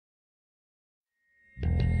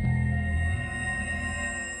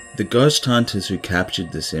The ghost hunters who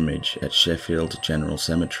captured this image at Sheffield General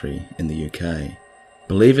Cemetery in the UK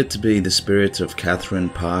believe it to be the spirit of Catherine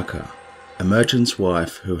Parker, a merchant's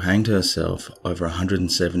wife who hanged herself over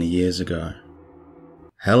 170 years ago.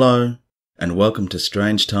 Hello, and welcome to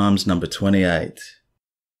Strange Times number 28.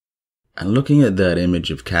 And looking at that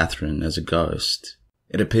image of Catherine as a ghost,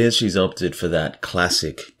 it appears she's opted for that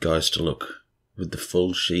classic ghost look with the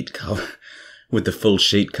full sheet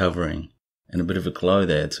covering. And a bit of a glow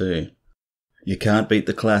there too. You can't beat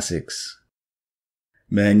the classics.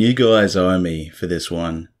 Man, you guys owe me for this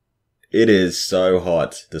one. It is so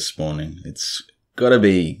hot this morning. It's gotta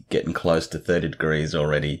be getting close to 30 degrees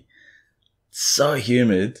already. It's so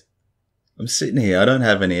humid. I'm sitting here, I don't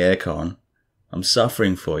have any aircon. I'm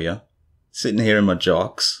suffering for you. Sitting here in my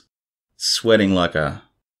jocks. Sweating like I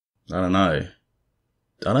don't know.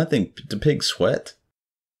 I don't think, do pigs sweat?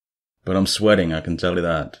 But I'm sweating, I can tell you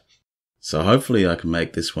that. So hopefully I can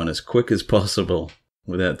make this one as quick as possible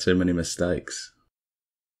without too many mistakes.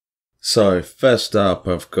 So first up,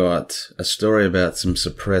 I've got a story about some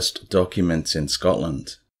suppressed documents in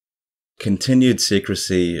Scotland. Continued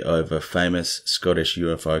secrecy over famous Scottish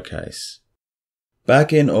UFO case.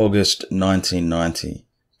 Back in August 1990,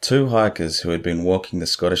 two hikers who had been walking the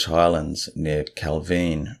Scottish Highlands near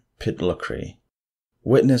Calveen, Pitlochry,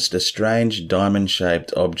 witnessed a strange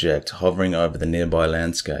diamond-shaped object hovering over the nearby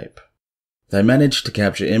landscape. They managed to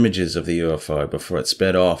capture images of the UFO before it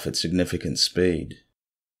sped off at significant speed.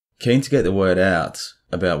 Keen to get the word out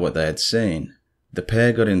about what they had seen, the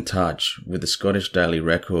pair got in touch with the Scottish Daily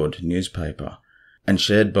Record newspaper and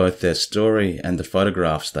shared both their story and the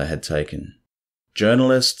photographs they had taken.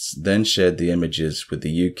 Journalists then shared the images with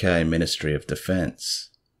the UK Ministry of Defence.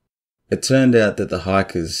 It turned out that the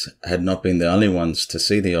hikers had not been the only ones to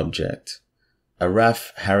see the object. A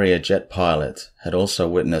RAF Harrier jet pilot had also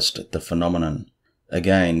witnessed the phenomenon,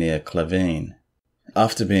 again near Calveen,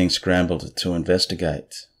 after being scrambled to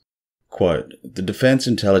investigate. Quote, the Defence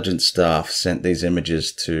Intelligence Staff sent these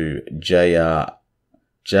images to JARIC,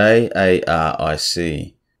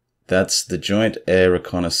 that's the Joint Air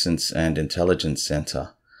Reconnaissance and Intelligence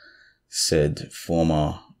Centre, said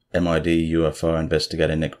former MID UFO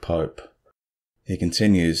investigator Nick Pope. He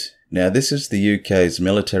continues, now this is the UK's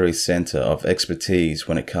military centre of expertise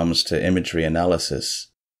when it comes to imagery analysis.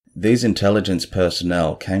 These intelligence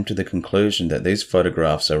personnel came to the conclusion that these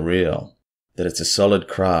photographs are real, that it's a solid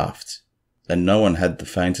craft, and no one had the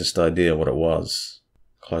faintest idea what it was.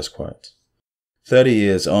 Close quote. 30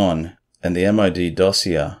 years on, and the MID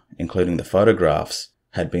dossier, including the photographs,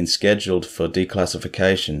 had been scheduled for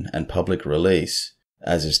declassification and public release,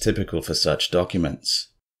 as is typical for such documents.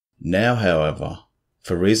 Now, however,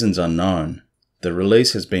 for reasons unknown, the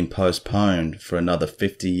release has been postponed for another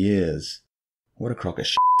 50 years. What a crock of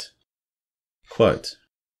shit. Quote,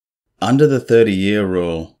 under the 30-year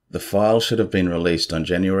rule, the file should have been released on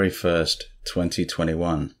January 1st,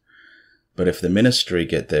 2021. But if the ministry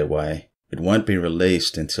get their way, it won't be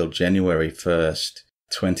released until January 1st,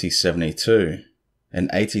 2072, an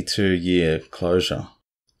 82-year closure.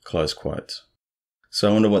 Close quote. So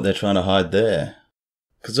I wonder what they're trying to hide there.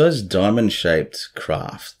 Because those diamond-shaped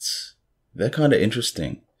crafts, they're kind of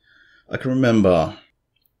interesting. I can remember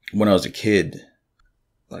when I was a kid,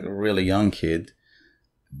 like a really young kid,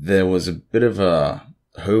 there was a bit of a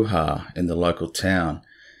hoo-ha in the local town.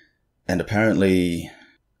 And apparently,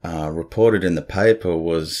 reported in the paper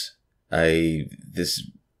was this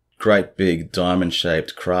great big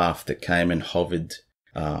diamond-shaped craft that came and hovered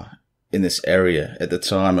in this area. At the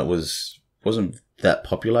time, it wasn't that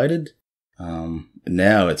populated.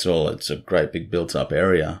 Now it's a great big built-up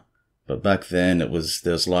area, but back then there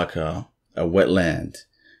was like a wetland,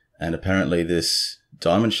 and apparently this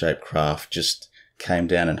diamond-shaped craft just came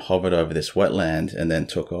down and hovered over this wetland and then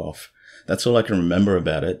took off. That's all I can remember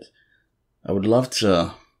about it. I would love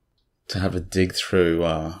to have a dig through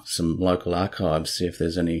some local archives, see if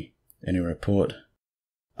there's any report.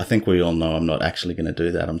 I think we all know I'm not actually going to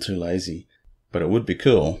do that. I'm too lazy, but it would be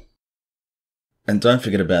cool. And don't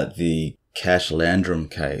forget about the Cash Landrum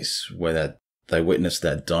case, where they witnessed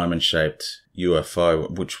that diamond-shaped UFO,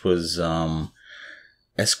 which was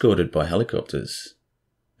escorted by helicopters,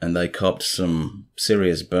 and they copped some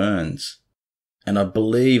serious burns. And I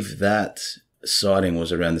believe that sighting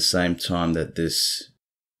was around the same time that this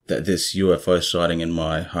UFO sighting in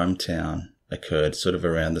my hometown occurred, sort of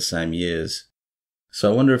around the same years.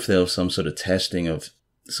 So I wonder if there was some sort of testing of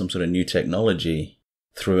some sort of new technology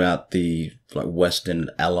throughout the Western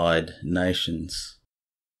allied nations.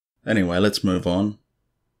 Anyway, let's move on.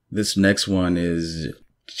 This next one is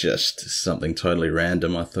just something totally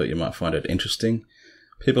random. I thought you might find it interesting.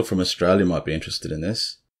 People from Australia might be interested in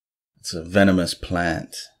this. It's a venomous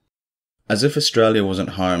plant. As if Australia wasn't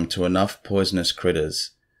home to enough poisonous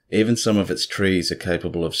critters, even some of its trees are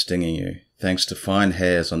capable of stinging you, thanks to fine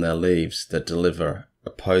hairs on their leaves that deliver a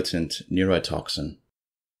potent neurotoxin.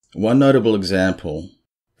 One notable example,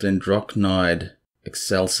 Dendrocnide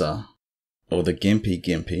excelsa, or the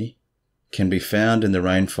gimpy, can be found in the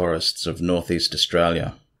rainforests of northeast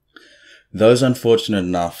Australia. Those unfortunate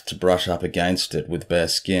enough to brush up against it with bare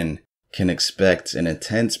skin can expect an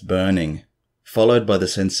intense burning, followed by the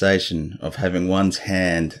sensation of having one's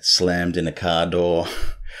hand slammed in a car door.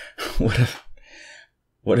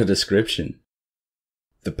 What a description.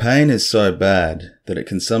 The pain is so bad that it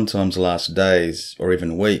can sometimes last days or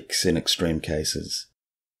even weeks in extreme cases.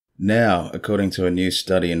 Now, according to a new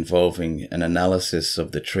study involving an analysis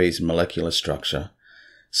of the tree's molecular structure,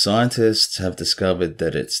 scientists have discovered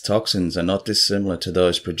that its toxins are not dissimilar to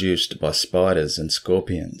those produced by spiders and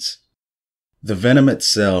scorpions. The venom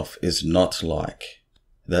itself is knot-like.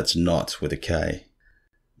 That's knot with a K.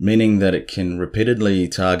 Meaning that it can repeatedly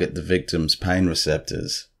target the victim's pain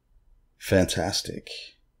receptors. Fantastic.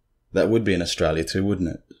 That would be in Australia too, wouldn't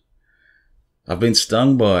it? I've been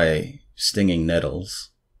stung by stinging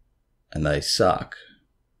nettles, and they suck,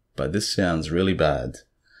 but this sounds really bad.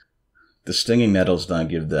 The stinging nettles don't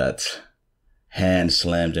give that hand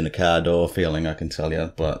slammed in a car door feeling, I can tell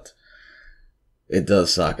you, but it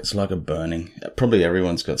does suck. It's like a burning. Probably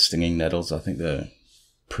everyone's got stinging nettles. I think they're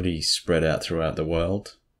pretty spread out throughout the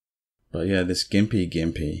world. But yeah, this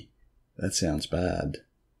gimpy, that sounds bad.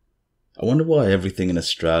 I wonder why everything in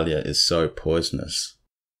Australia is so poisonous.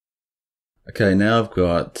 Okay, now I've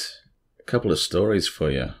got a couple of stories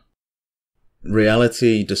for you.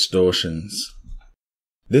 Reality distortions.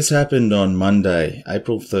 This happened on Monday,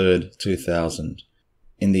 April 3rd, 2000,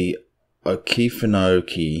 in the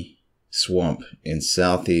Okefenokee Swamp in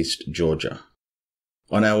southeast Georgia.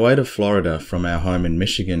 On our way to Florida from our home in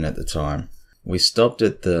Michigan at the time, we stopped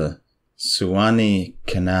at the Suwannee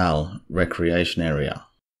Canal Recreation Area.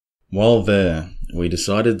 While there, we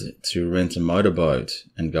decided to rent a motorboat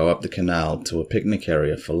and go up the canal to a picnic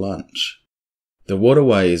area for lunch. The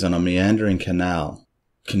waterway is on a meandering canal.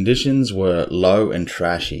 Conditions were low and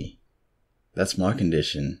trashy. That's my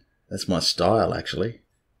condition. That's my style, actually.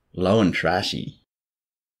 Low and trashy.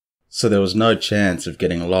 So there was no chance of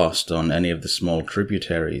getting lost on any of the small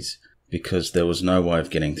tributaries because there was no way of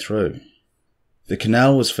getting through. The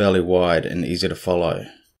canal was fairly wide and easy to follow.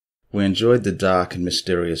 We enjoyed the dark and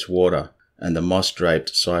mysterious water and the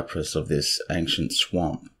moss-draped cypress of this ancient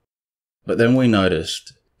swamp. But then we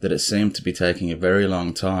noticed that it seemed to be taking a very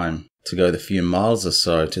long time to go the few miles or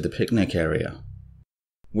so to the picnic area.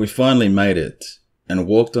 We finally made it and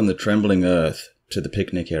walked on the trembling earth to the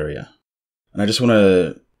picnic area. And I just want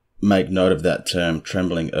to make note of that term,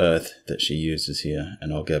 trembling earth, that she uses here,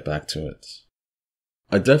 and I'll get back to it.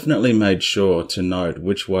 I definitely made sure to note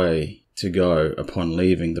which way to go upon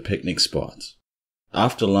leaving the picnic spot.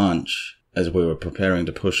 After lunch, as we were preparing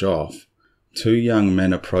to push off, two young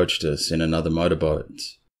men approached us in another motorboat.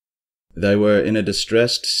 They were in a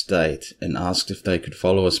distressed state and asked if they could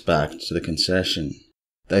follow us back to the concession.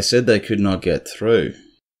 They said they could not get through.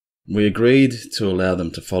 We agreed to allow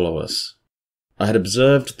them to follow us. I had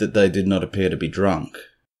observed that they did not appear to be drunk.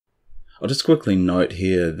 I'll just quickly note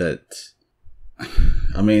here that,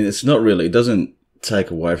 it doesn't take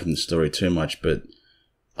away from the story too much, but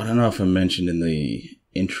I don't know if I mentioned in the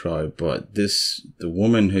intro, but the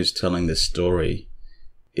woman who's telling this story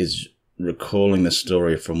is recalling the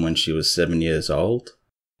story from when she was 7 years old.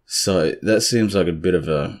 So that seems like a bit of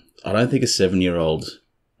I don't think a 7-year-old,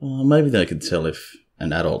 maybe they could tell if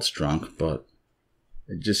an adult's drunk, but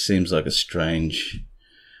it just seems like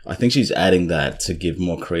I think she's adding that to give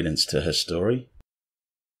more credence to her story.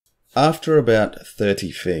 After about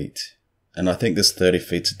 30 feet, and I think this 30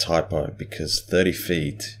 feet's a typo because 30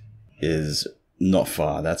 feet is not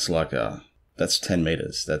far. That's 10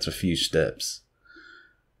 meters. That's a few steps.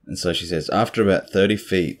 And so she says, after about 30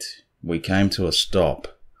 feet, we came to a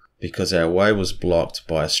stop because our way was blocked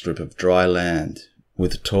by a strip of dry land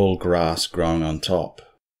with tall grass growing on top.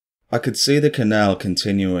 I could see the canal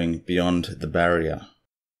continuing beyond the barrier.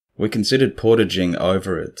 We considered portaging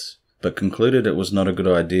over it, but concluded it was not a good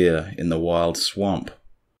idea in the wild swamp.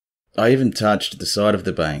 I even touched the side of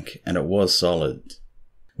the bank, and it was solid.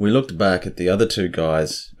 We looked back at the other two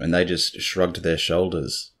guys, and they just shrugged their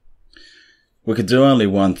shoulders. We could do only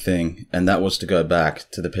one thing, and that was to go back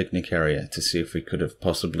to the picnic area to see if we could have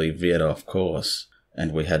possibly veered off course,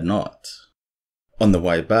 and we had not. On the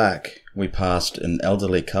way back, we passed an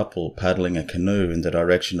elderly couple paddling a canoe in the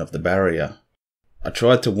direction of the barrier. I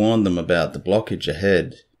tried to warn them about the blockage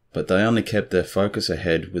ahead, but they only kept their focus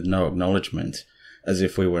ahead with no acknowledgement, as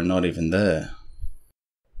if we were not even there.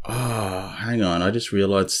 Oh, hang on, I just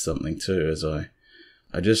realised something too as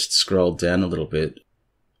I just scrolled down a little bit.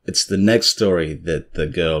 It's the next story that the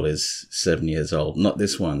girl is 7 years old, not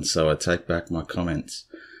this one, so I take back my comments.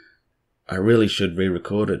 I really should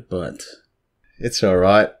re-record it, but it's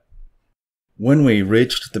alright. When we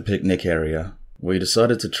reached the picnic area, we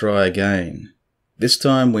decided to try again. This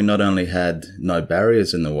time we not only had no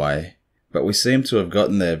barriers in the way, but we seemed to have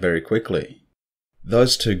gotten there very quickly.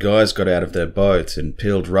 Those two guys got out of their boat and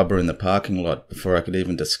peeled rubber in the parking lot before I could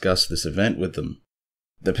even discuss this event with them.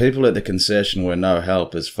 The people at the concession were no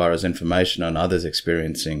help as far as information on others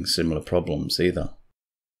experiencing similar problems either.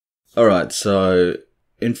 Alright, so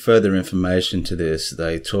in further information to this,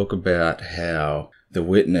 they talk about how the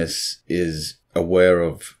witness is aware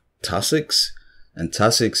of tussocks, and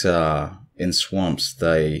tussocks are, in swamps,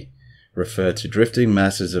 they refer to drifting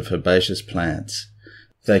masses of herbaceous plants.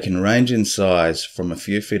 They can range in size from a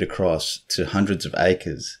few feet across to hundreds of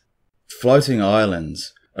acres. Floating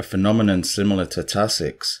islands, a phenomenon similar to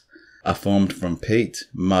tussocks, are formed from peat,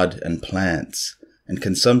 mud and plants, and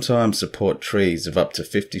can sometimes support trees of up to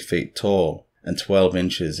 50 feet tall and 12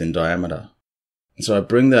 inches in diameter. So I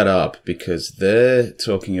bring that up because they're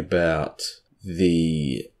talking about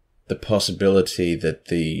the possibility that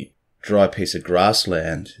the dry piece of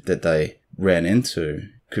grassland that they ran into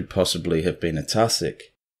could possibly have been a tussock.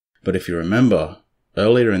 But if you remember,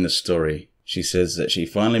 earlier in the story, she says that she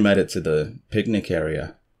finally made it to the picnic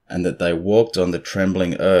area and that they walked on the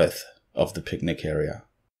trembling earth of the picnic area.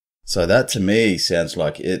 So that to me sounds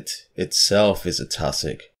like it itself is a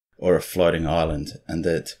tussock or a floating island, and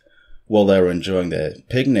that while they were enjoying their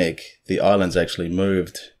picnic, the islands actually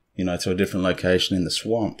moved, to a different location in the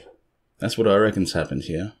swamp. That's what I reckon's happened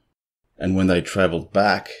here. And when they travelled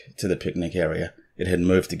back to the picnic area, it had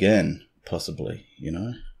moved again, possibly,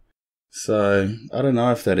 So, I don't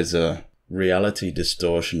know if that is a reality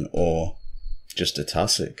distortion or just a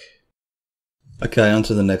tussock. Okay, on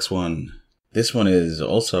to the next one. This one is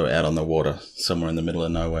also out on the water, somewhere in the middle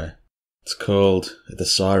of nowhere. It's called The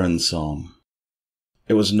Siren Song.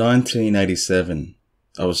 It was 1987.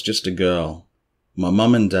 I was just a girl. My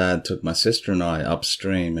mum and dad took my sister and I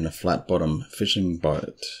upstream in a flat-bottom fishing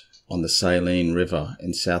boat on the Saline River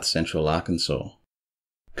in south-central Arkansas.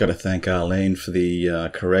 Gotta thank Arlene for the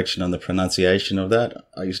correction on the pronunciation of that.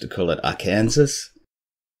 I used to call it Arkansas.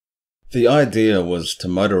 The idea was to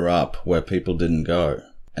motor up where people didn't go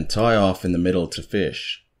and tie off in the middle to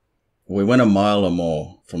fish. We went a mile or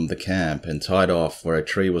more from the camp and tied off where a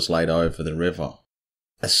tree was laid over the river.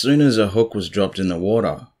 As soon as a hook was dropped in the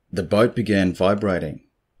water, the boat began vibrating.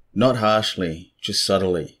 Not harshly, just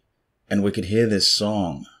subtly, and we could hear this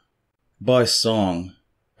song. By song,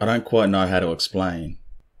 I don't quite know how to explain,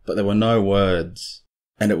 but there were no words,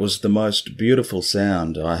 and it was the most beautiful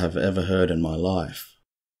sound I have ever heard in my life.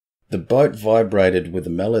 The boat vibrated with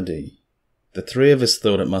a melody. The three of us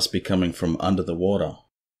thought it must be coming from under the water,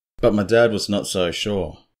 but my dad was not so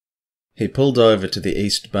sure. He pulled over to the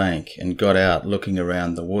east bank and got out looking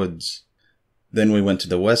around the woods. Then we went to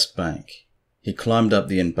the west bank. He climbed up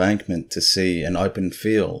the embankment to see an open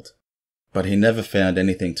field, but he never found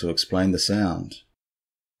anything to explain the sound.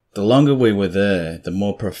 The longer we were there, the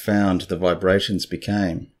more profound the vibrations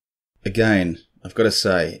became. Again, I've got to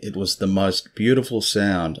say, it was the most beautiful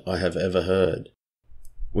sound I have ever heard.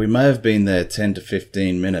 We may have been there 10 to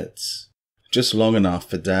 15 minutes, just long enough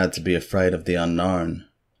for Dad to be afraid of the unknown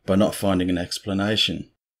by not finding an explanation.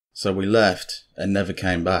 So we left and never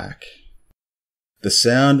came back. The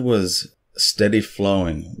sound was steady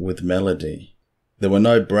flowing with melody. There were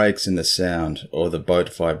no breaks in the sound or the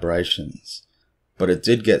boat vibrations, but it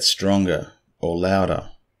did get stronger or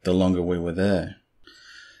louder the longer we were there.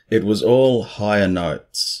 It was all higher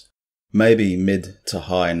notes, maybe mid to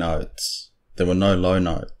high notes. There were no low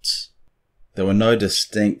notes. There were no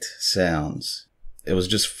distinct sounds. It was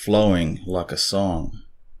just flowing like a song.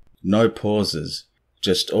 No pauses,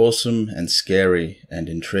 just awesome and scary and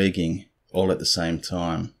intriguing all at the same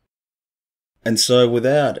time. And so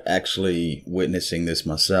without actually witnessing this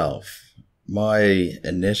myself, my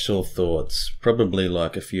initial thoughts, probably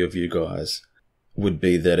like a few of you guys, would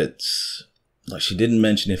be that it's like she didn't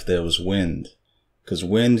mention if there was wind, because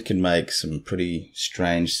wind can make some pretty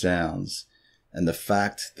strange sounds. And the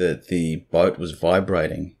fact that the boat was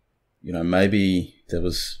vibrating, maybe there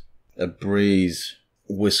was a breeze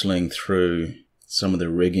whistling through some of the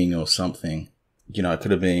rigging or something. It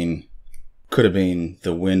could have been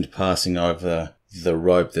the wind passing over the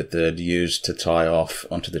rope that they'd used to tie off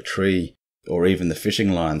onto the tree, or even the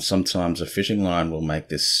fishing line. Sometimes a fishing line will make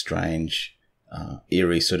this strange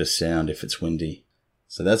eerie sort of sound if it's windy.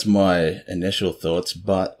 So that's my initial thoughts,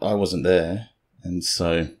 but I wasn't there. And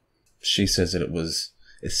so she says that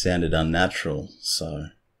it sounded unnatural. So,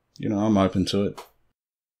 I'm open to it.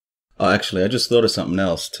 Oh, actually, I just thought of something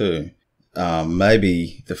else too.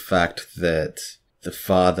 Maybe the fact that the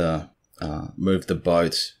father moved the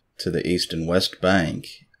boat to the east and west bank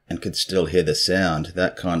and could still hear the sound,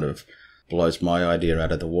 that kind of blows my idea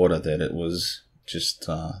out of the water, that it was just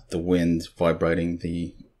the wind vibrating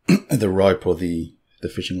the the rope or the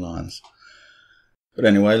fishing lines. But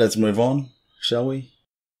anyway, let's move on, shall we?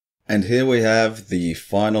 And here we have the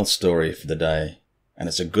final story for the day, and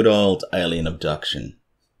it's a good old alien abduction.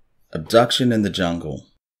 Abduction in the jungle.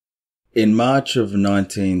 In March of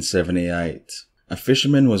 1978, a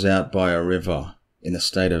fisherman was out by a river in the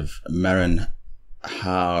state of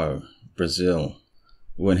Maranhão, Brazil,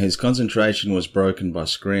 when his concentration was broken by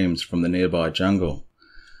screams from the nearby jungle.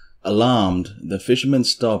 Alarmed, the fisherman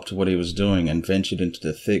stopped what he was doing and ventured into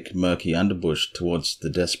the thick, murky underbush towards the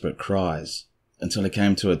desperate cries, until he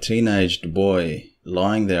came to a teenaged boy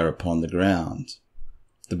lying there upon the ground.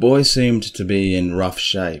 The boy seemed to be in rough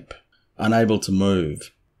shape, unable to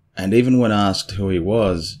move, and even when asked who he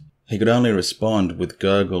was, he could only respond with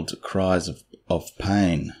gurgled cries of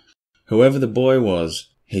pain. Whoever the boy was,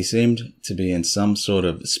 he seemed to be in some sort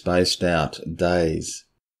of spaced-out daze,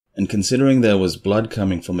 and considering there was blood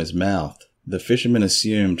coming from his mouth, the fisherman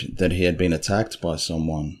assumed that he had been attacked by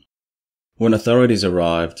someone. When authorities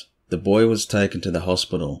arrived, the boy was taken to the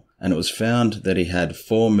hospital, and it was found that he had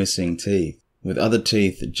 4 missing teeth, with other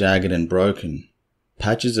teeth jagged and broken,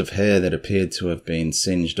 patches of hair that appeared to have been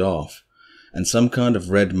singed off, and some kind of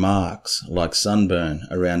red marks like sunburn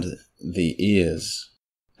around the ears.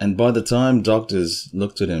 And by the time doctors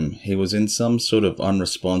looked at him, he was in some sort of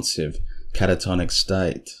unresponsive, catatonic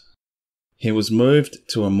state. He was moved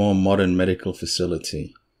to a more modern medical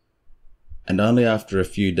facility, and only after a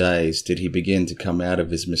few days did he begin to come out of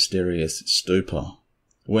his mysterious stupor.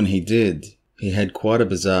 When he did, he had quite a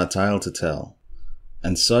bizarre tale to tell,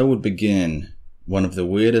 and so would begin one of the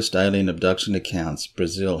weirdest alien abduction accounts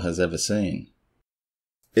Brazil has ever seen.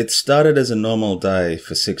 It started as a normal day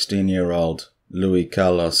for 16-year-old Luis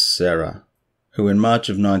Carlos Serra, who in March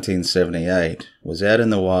of 1978 was out in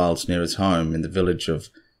the wilds near his home in the village of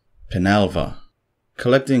Penalva,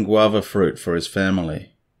 collecting guava fruit for his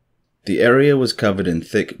family. The area was covered in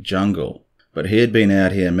thick jungle, but he had been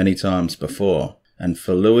out here many times before, and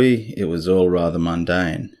for Luis it was all rather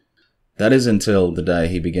mundane. That is until the day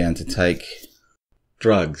he began to take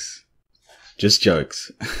drugs. Just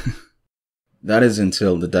jokes. That is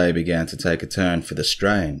until the day began to take a turn for the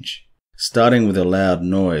strange, starting with a loud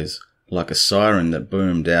noise like a siren that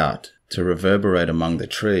boomed out to reverberate among the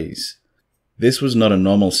trees. This was not a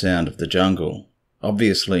normal sound of the jungle,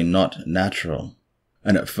 obviously not natural,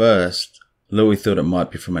 and at first Louis thought it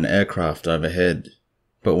might be from an aircraft overhead,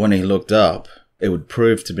 but when he looked up, it would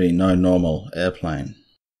prove to be no normal airplane.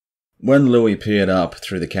 When Louis peered up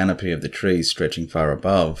through the canopy of the trees stretching far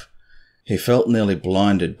above, he felt nearly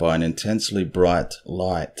blinded by an intensely bright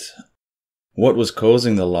light. What was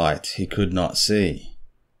causing the light he could not see,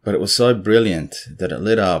 but it was so brilliant that it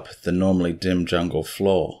lit up the normally dim jungle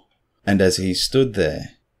floor, and as he stood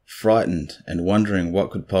there, frightened and wondering what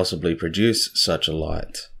could possibly produce such a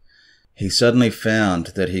light, he suddenly found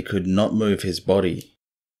that he could not move his body.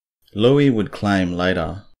 Louis would claim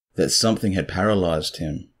later that something had paralyzed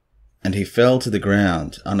him, and he fell to the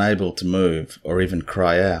ground, unable to move or even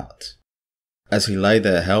cry out. As he lay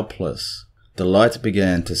there helpless, the light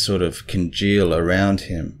began to sort of congeal around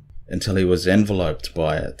him until he was enveloped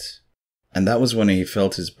by it, and that was when he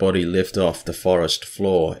felt his body lift off the forest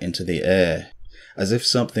floor into the air, as if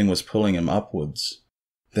something was pulling him upwards.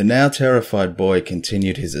 The now terrified boy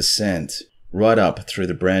continued his ascent, right up through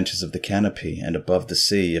the branches of the canopy and above the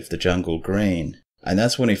sea of the jungle green, and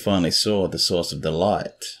that's when he finally saw the source of the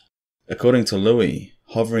light. According to Louis,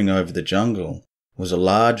 hovering over the jungle was a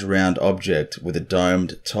large round object with a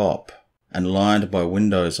domed top and lined by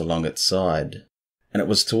windows along its side, and it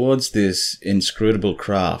was towards this inscrutable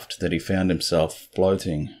craft that he found himself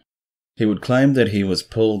floating. He would claim that he was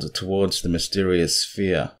pulled towards the mysterious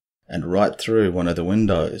sphere and right through one of the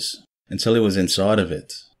windows until he was inside of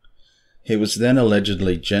it. He was then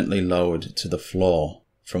allegedly gently lowered to the floor,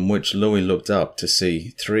 from which Louis looked up to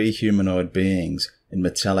see 3 humanoid beings in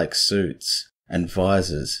metallic suits and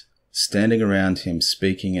visors standing around him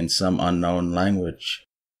speaking in some unknown language.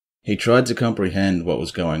 He tried to comprehend what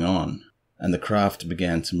was going on, and the craft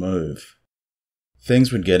began to move.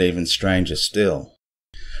 Things would get even stranger still.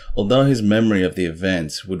 Although his memory of the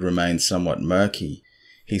event would remain somewhat murky,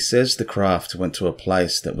 He says the craft went to a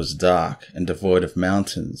place that was dark and devoid of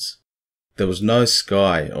mountains. There was no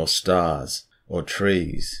sky or stars or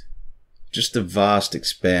trees, just a vast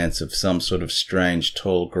expanse of some sort of strange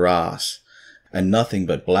tall grass and nothing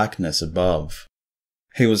but blackness above.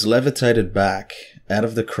 He was levitated back out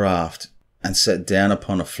of the craft and set down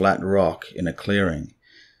upon a flat rock in a clearing,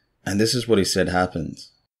 and this is what he said happened.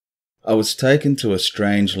 I was taken to a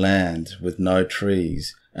strange land with no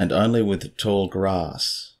trees and only with tall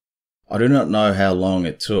grass. I do not know how long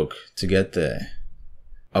it took to get there.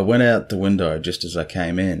 I went out the window just as I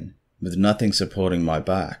came in, with nothing supporting my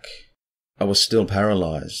back. I was still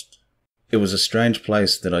paralyzed. It was a strange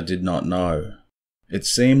place that I did not know. It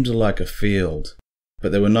seemed like a field,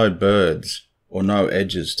 but there were no birds or no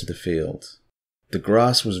edges to the field. The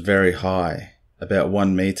grass was very high, about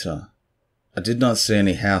 1 meter. I did not see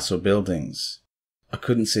any house or buildings. I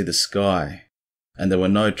couldn't see the sky, and there were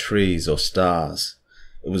no trees or stars.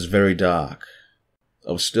 It was very dark.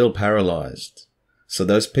 I was still paralyzed. So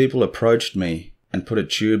those people approached me and put a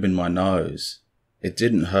tube in my nose. It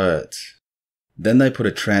didn't hurt. Then they put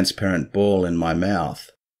a transparent ball in my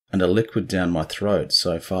mouth and a liquid down my throat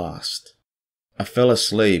so fast. I fell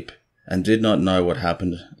asleep and did not know what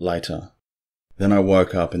happened later. Then I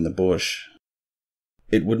woke up in the bush.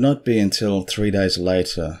 It would not be until 3 days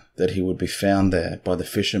later that he would be found there by the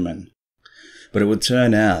fishermen. But it would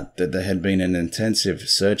turn out that there had been an intensive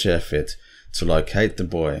search effort to locate the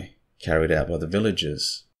boy, carried out by the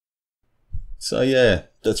villagers. So yeah,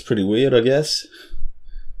 that's pretty weird, I guess.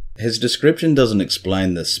 His description doesn't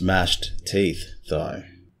explain the smashed teeth, though.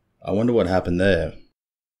 I wonder what happened there.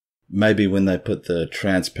 Maybe when they put the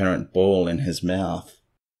transparent ball in his mouth.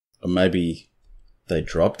 Or maybe they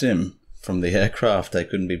dropped him from the aircraft. They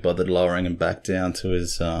couldn't be bothered lowering him back down to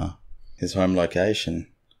his home location.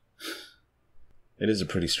 It is a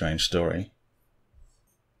pretty strange story.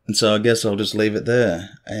 And so I guess I'll just leave it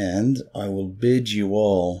there. And I will bid you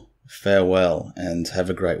all farewell and have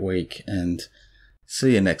a great week. And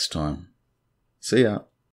see you next time. See ya.